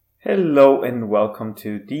Hello and welcome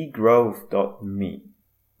to degrowth.me.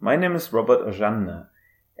 My name is Robert Ojanna,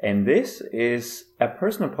 and this is a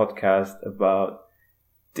personal podcast about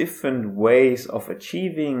different ways of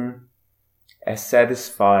achieving a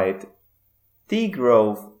satisfied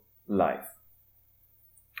degrowth life.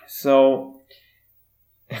 So,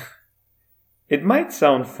 it might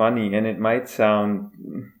sound funny and it might sound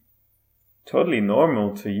totally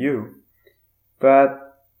normal to you,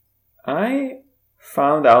 but I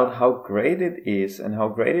found out how great it is and how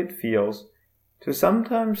great it feels to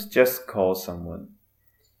sometimes just call someone.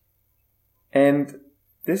 And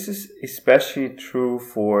this is especially true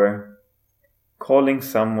for calling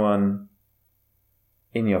someone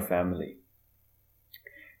in your family.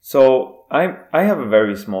 So I have a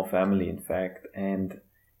very small family, in fact, and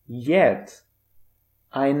yet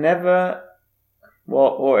I never,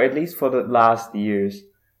 or at least for the last years,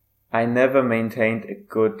 I never maintained a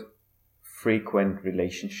good frequent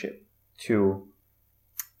relationship to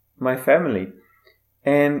my family.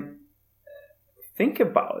 And think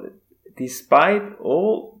about it. Despite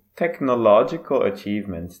all technological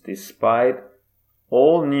achievements, despite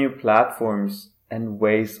all new platforms and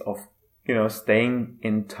ways of, staying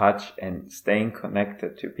in touch and staying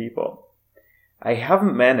connected to people, I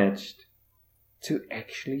haven't managed to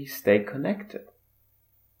actually stay connected.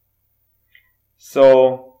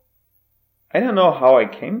 So I don't know how I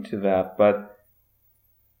came to that, but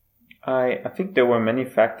I think there were many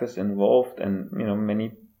factors involved and,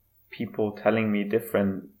 many people telling me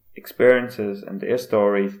different experiences and their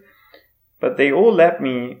stories, but they all led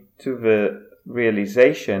me to the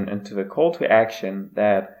realization and to the call to action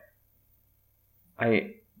that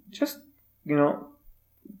I just,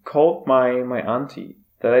 called my auntie,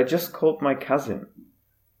 that I just called my cousin,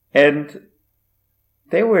 and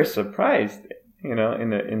they were surprised. In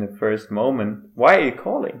the first moment, why are you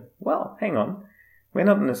calling? Well, hang on. We're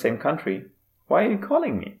not in the same country. Why are you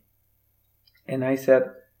calling me? And I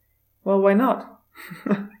said, well, why not?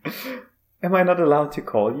 Am I not allowed to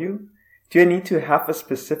call you? Do I need to have a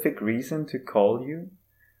specific reason to call you?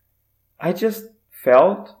 I just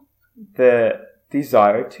felt the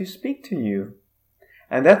desire to speak to you.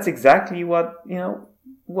 And that's exactly what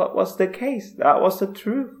was the case. That was the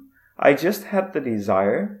truth. I just had the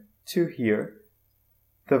desire to hear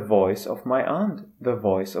the voice of my aunt, the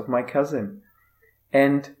voice of my cousin.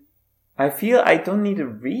 And I feel I don't need a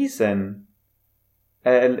reason,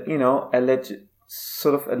 a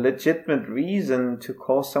legitimate reason to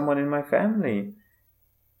call someone in my family.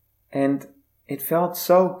 And it felt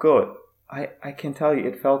so good. I can tell you,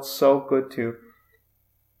 it felt so good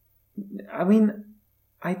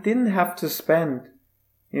I didn't have to spend,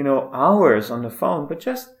 hours on the phone, but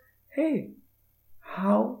just, hey,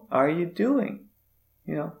 how are you doing?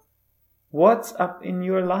 What's up in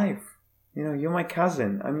your life? You're my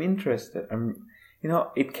cousin. I'm interested.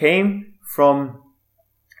 It came from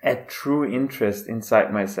a true interest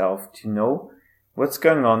inside myself to know what's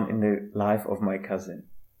going on in the life of my cousin.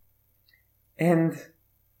 And,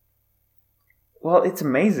 well, it's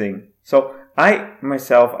amazing. So I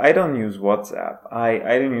don't use WhatsApp. I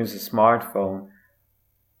don't use a smartphone.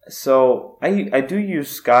 So I do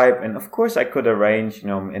use Skype, and of course I could arrange,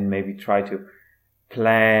 and maybe try to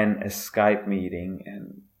plan a Skype meeting,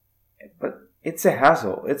 but it's a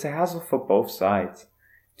hassle. It's a hassle for both sides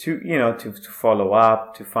to follow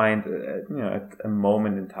up, to find a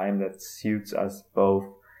moment in time that suits us both.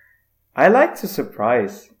 I like to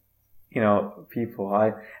surprise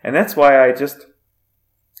people, and that's why I just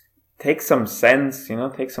take some cents,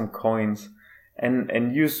 take some coins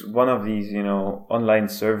and use one of these online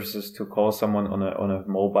services to call someone on a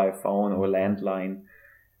mobile phone or landline.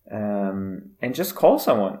 And just call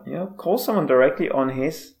someone, call someone directly on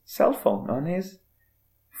his cell phone, on his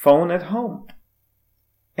phone at home.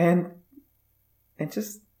 And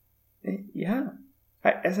just,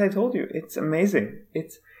 as I told you, it's amazing.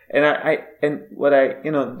 The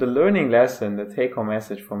learning lesson, the take home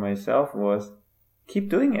message for myself was keep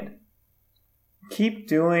doing it. Keep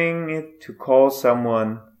doing it to call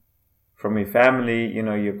someone from your family,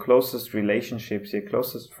 your closest relationships, your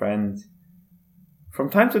closest friends, from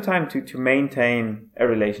time to time to maintain a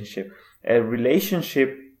relationship. A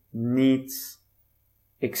relationship needs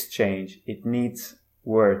exchange. It needs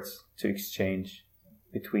words to exchange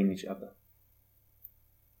between each other.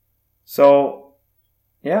 So,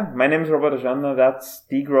 my name is Robert Ojanna. That's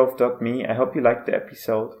degrowth.me. I hope you liked the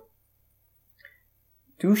episode.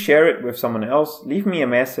 Do share it with someone else. Leave me a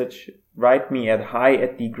message. Write me at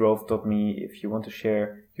hi@degrowth.me if you want to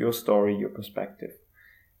share your story, your perspective.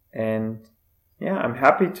 And I'm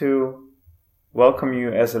happy to welcome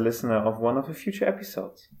you as a listener of one of the future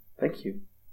episodes. Thank you.